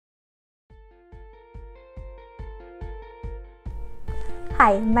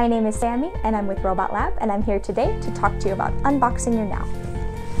Hi, my name is Sammy and I'm with Robot Lab, and I'm here today to talk to you about unboxing your Nao.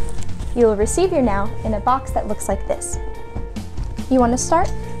 You will receive your Nao in a box that looks like this. You want to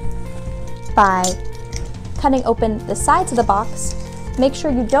start by cutting open the sides of the box. Make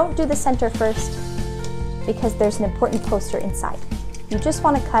sure you don't do the center first because there's an important poster inside. You just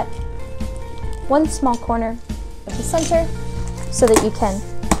want to cut one small corner of the center so that you can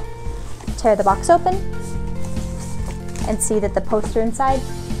tear the box open and see that the poster inside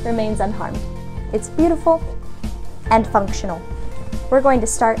remains unharmed. It's beautiful and functional. We're going to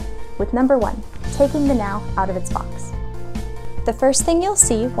start with number 1, taking the Nao out of its box. The first thing you'll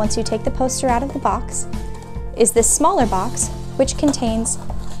see once you take the poster out of the box is this smaller box, which contains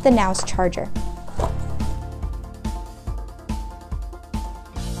the Nao's charger.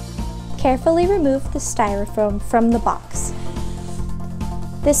 Carefully remove the styrofoam from the box.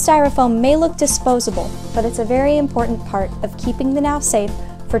 This styrofoam may look disposable, but it's a very important part of keeping the Nao safe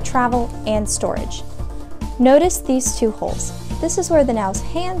for travel and storage. Notice these 2 holes. This is where the Nao's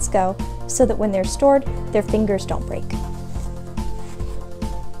hands go so that when they're stored, their fingers don't break.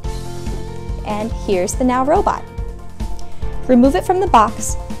 And here's the Nao Robot. Remove it from the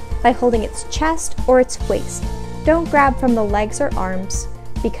box by holding its chest or its waist. Don't grab from the legs or arms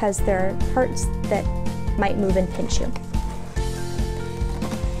because there are parts that might move and pinch you.